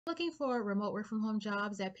Looking for remote work from home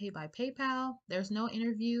jobs that pay by PayPal. There's no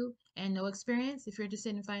interview and no experience. If you're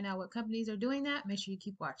interested in finding out what companies are doing that, make sure you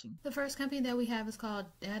keep watching. The first company that we have is called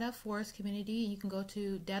Data Force Community. You can go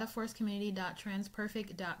to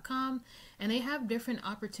dataforcecommunity.transperfect.com, and they have different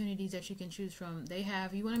opportunities that you can choose from.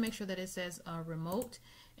 You want to make sure that it says remote.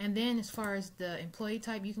 And then as far as the employee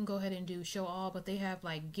type, you can go ahead and do show all, but they have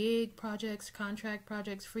like gig projects, contract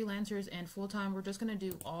projects, freelancers, and full-time. We're just going to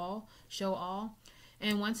do all, show all.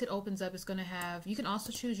 And once it opens up, it's going to have, you can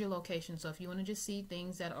also choose your location. So if you want to just see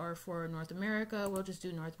things that are for North America, we'll just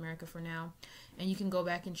do North America for now. And you can go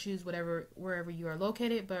back and choose wherever you are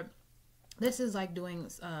located. But this is like doing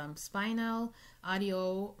spinal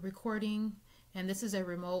audio recording. And this is a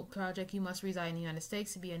remote project. You must reside in the United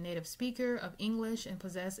States to be a native speaker of English and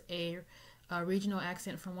possess a regional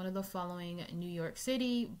accent from one of the following: New York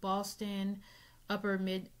City, Boston, Upper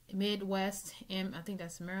Midwest, and I think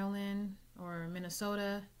that's Maryland or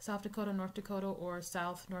Minnesota, South Dakota, North Dakota, or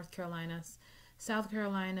South North Carolina. South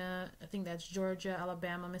Carolina, I think that's Georgia,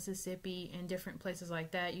 Alabama, Mississippi, and different places like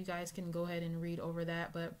that. You guys can go ahead and read over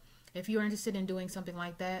that. But if you're interested in doing something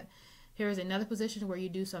like that, here's another position where you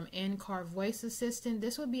do some in-car voice assistant.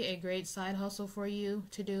 This would be a great side hustle for you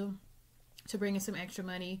to do to bring in some extra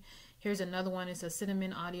money. Here's another one. It's a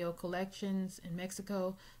cinnamon audio collections in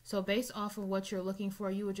Mexico. So based off of what you're looking for,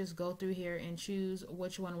 you would just go through here and choose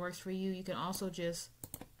which one works for you. You can also just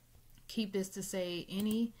keep this to say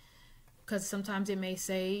any, because sometimes it may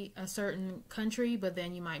say a certain country, but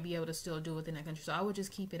then you might be able to still do it within that country. So I would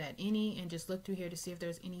just keep it at any and just look through here to see if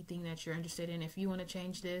there's anything that you're interested in. If you want to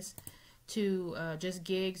change this to just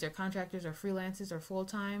gigs or contractors or freelancers or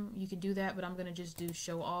full-time, you can do that, but I'm going to just do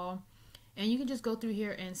show all. And you can just go through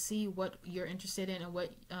here and see what you're interested in and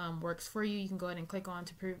what works for you. You can go ahead and click on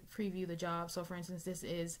to preview the job. So for instance, this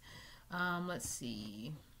is, let's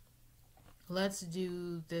see, let's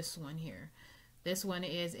do this one here. This one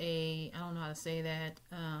is I don't know how to say that,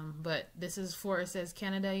 but this is it says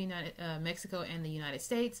Canada, Mexico, and the United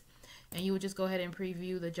States. And you would just go ahead and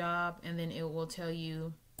preview the job, and then it will tell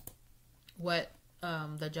you what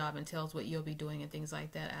the job entails, what you'll be doing, and things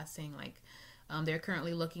like that. As saying like, they're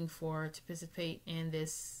currently looking to participate in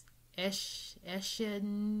this I'm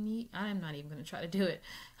not even going to try to do it.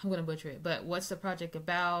 I'm going to butcher it. But what's the project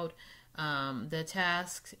about? The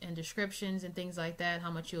tasks and descriptions and things like that. How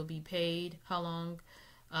much you'll be paid? How long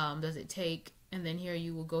does it take? And then here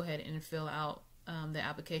you will go ahead and fill out the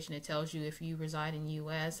application. It tells you if you reside in the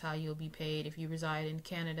U.S., how you'll be paid. If you reside in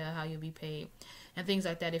Canada, how you'll be paid. And things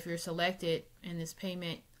like that. If you're selected in this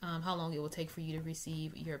payment, how long it will take for you to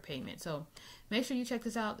receive your payment. So make sure you check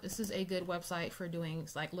this out. This is a good website for doing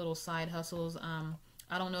like little side hustles.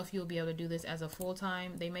 I don't know if you'll be able to do this as a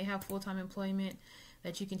full-time. They may have full-time employment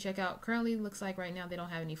that you can check out. Currently, looks like right now they don't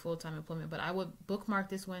have any full-time employment, but I would bookmark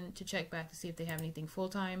this one to check back to see if they have anything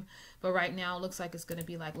full-time. But right now, it looks like it's going to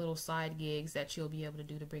be like little side gigs that you'll be able to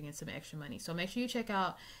do to bring in some extra money. So make sure you check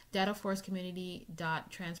out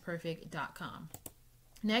dataforcecommunity.transperfect.com.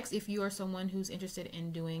 Next, if you are someone who's interested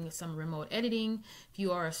in doing some remote editing, if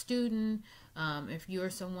you are a student, if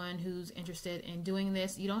you're someone who's interested in doing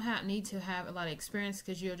this, you don't need to have a lot of experience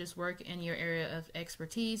because you'll just work in your area of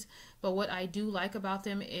expertise. But what I do like about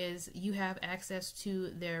them is you have access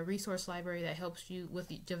to their resource library that helps you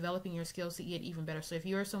with developing your skills to get even better. So if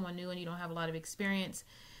you're someone new and you don't have a lot of experience,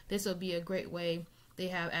 this will be a great way. They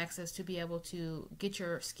have access to be able to get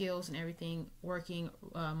your skills and everything working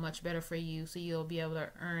much better for you, so you'll be able to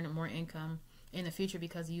earn more income in the future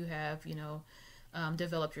because you have,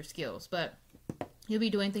 developed your skills. But you'll be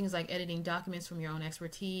doing things like editing documents from your own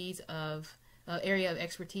expertise area of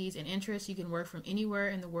expertise and interest. You can work from anywhere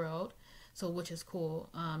in the world, so which is cool.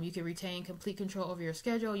 You can retain complete control over your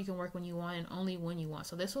schedule. You can work when you want and only when you want.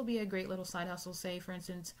 So this will be a great little side hustle. Say, for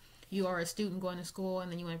instance, you are a student going to school and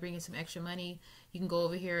then you want to bring in some extra money. You can go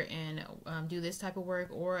over here and do this type of work.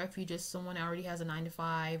 Or if you someone already has a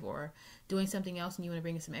 9-to-5 or doing something else and you want to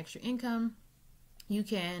bring in some extra income, you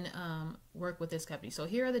can work with this company. So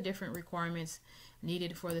here are the different requirements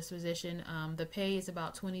needed for this position. The pay is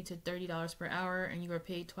about $20 to $30 per hour, and you are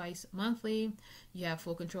paid twice monthly. You have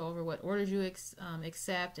full control over what orders you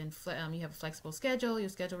accept, and you have a flexible schedule. Your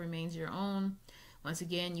schedule remains your own. Once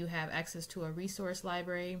again, you have access to a resource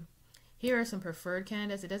library. Here are some preferred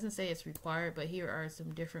candidates. It doesn't say it's required, but here are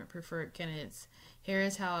some different preferred candidates. Here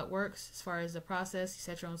is how it works as far as the process. You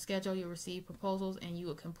set your own schedule, you'll receive proposals, and you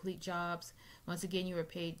will complete jobs. Once again, you are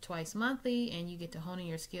paid twice monthly, and you get to hone in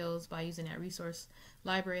your skills by using that resource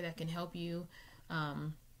library that can help you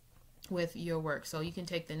with your work. So you can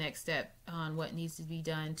take the next step on what needs to be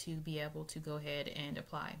done to be able to go ahead and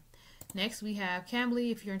apply. Next, we have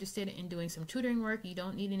Cambly. If you're interested in doing some tutoring work, you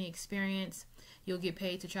don't need any experience. You'll get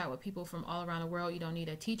paid to chat with people from all around the world. You don't need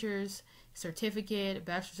a teacher's certificate,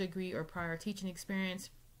 bachelor's degree, or prior teaching experience.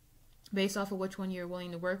 Based off of which one you're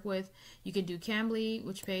willing to work with, you can do Cambly,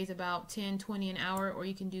 which pays about $10-20 an hour, or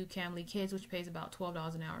you can do Cambly Kids, which pays about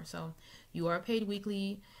 $12 an hour. So you are paid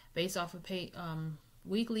weekly based off of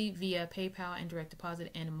weekly via PayPal and direct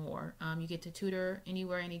deposit and more. You get to tutor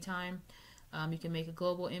anywhere, anytime. You can make a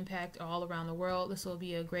global impact all around the world. This will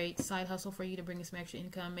be a great side hustle for you to bring in some extra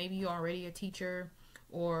income. Maybe you're already a teacher,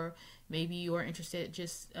 or maybe you are interested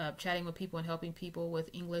just chatting with people and helping people with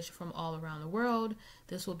English from all around the world.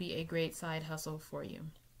 This will be a great side hustle for you.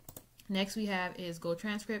 Next we have is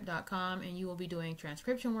gotranscript.com, and you will be doing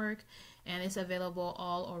transcription work, and it's available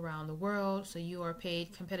all around the world. So you are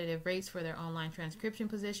paid competitive rates for their online transcription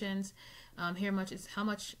positions. Here is how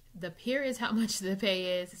much the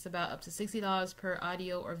pay is. It's about up to $60 per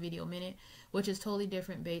audio or video minute, which is totally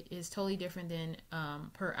different. Than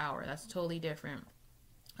per hour. That's totally different.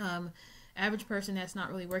 Average person that's not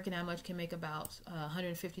really working that much can make about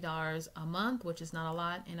 $150 a month, which is not a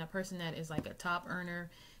lot, and a person that is like a top earner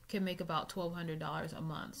can make about $1,200 a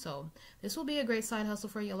month. So this will be a great side hustle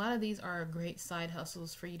for you. A lot of these are great side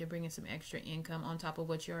hustles for you to bring in some extra income on top of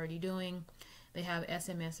what you're already doing. They have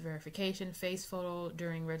SMS verification, face photo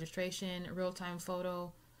during registration, real-time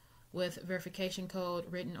photo with verification code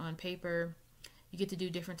written on paper. You get to do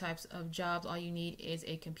different types of jobs. All you need is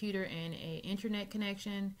a computer and an internet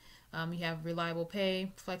connection. You have reliable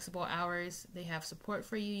pay, flexible hours. They have support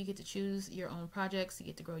for you. You get to choose your own projects. You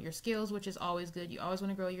get to grow your skills, which is always good. You always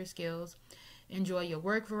want to grow your skills. Enjoy your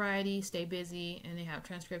work variety. Stay busy. And they have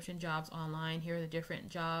transcription jobs online. Here are the different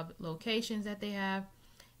job locations that they have.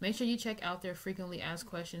 Make sure you check out their frequently asked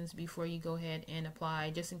questions before you go ahead and apply,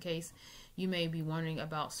 just in case you may be wondering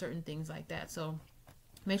about certain things like that. So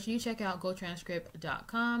make sure you check out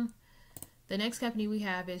gotranscript.com. The next company we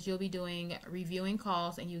have is you'll be doing reviewing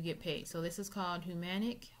calls and you get paid. So this is called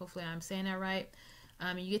vidiq. Hopefully I'm saying that right.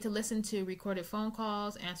 You get to listen to recorded phone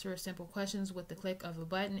calls, answer simple questions with the click of a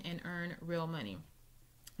button, and earn real money.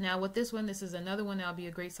 Now with this one, this is another one that'll be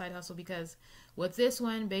a great side hustle, because with this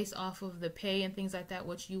one, based off of the pay and things like that,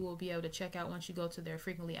 which you will be able to check out once you go to their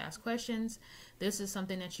frequently asked questions, this is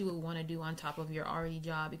something that you would want to do on top of your already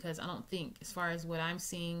job, because I don't think, as far as what I'm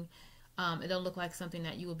seeing, it don't look like something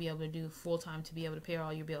that you will be able to do full time to be able to pay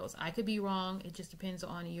all your bills. I could be wrong. It just depends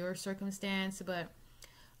on your circumstance, but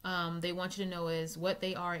they want you to know is what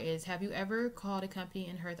they are is, have you ever called a company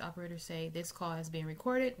and heard the operator say this call has been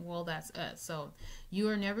recorded? Well, that's us. So you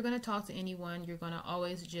are never going to talk to anyone. You're going to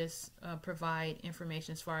always just provide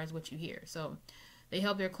information as far as what you hear. So they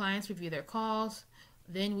help their clients review their calls.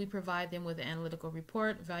 Then we provide them with an analytical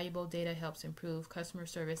report. Valuable data helps improve customer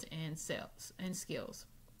service and sales.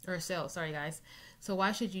 Sorry guys. So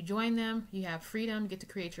why should you join them? You have freedom, you get to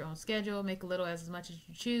create your own schedule, make a little as much as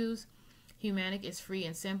you choose. vidiq is free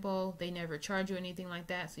and simple. They never charge you anything like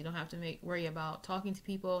that, so you don't have to worry about talking to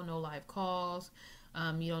people. No live calls.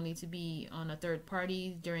 You don't need to be on a third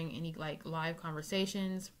party during any live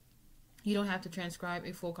conversations. You don't have to transcribe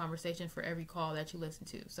a full conversation for every call that you listen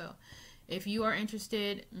to. So if you are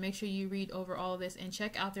interested, make sure you read over all of this and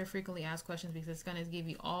check out their frequently asked questions, because it's going to give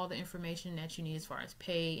you all the information that you need as far as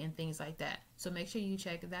pay and things like that. So make sure you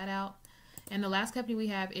check that out. And the last company we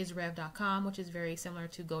have is rev.com, which is very similar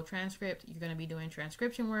to GoTranscript. You're going to be doing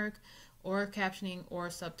transcription work or captioning or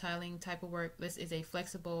subtitling type of work. This is a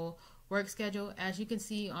flexible work schedule. As you can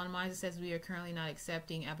see on mine, it says we are currently not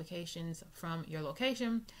accepting applications from your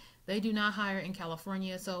location. They do not hire in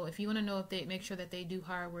California. So if you want to know if they make sure that they do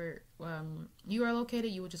hire where you are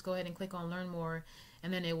located, you would just go ahead and click on learn more,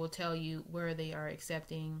 and then it will tell you where they are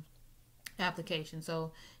accepting applications.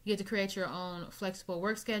 So you get to create your own flexible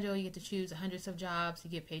work schedule. You get to choose hundreds of jobs.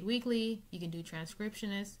 You get paid weekly. You can do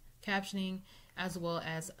transcriptionist, captioning, as well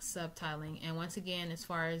as subtitling. And once again, as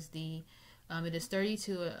far as the it is $30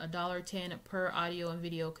 to $1.10 per audio and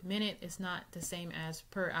video minute. It's not the same as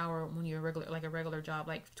per hour when you're a regular job,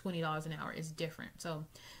 like $20 an hour. It's different. So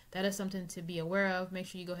that is something to be aware of. Make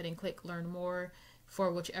sure you go ahead and click learn more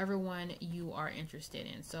for whichever one you are interested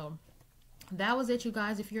in. So that was it, you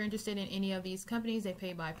guys. If you're interested in any of these companies, they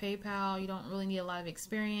pay by PayPal. You don't really need a lot of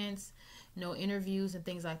experience, no interviews and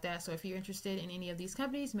things like that. So if you're interested in any of these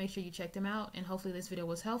companies, make sure you check them out. And hopefully this video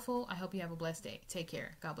was helpful. I hope you have a blessed day. Take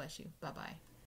care. God bless you. Bye-bye.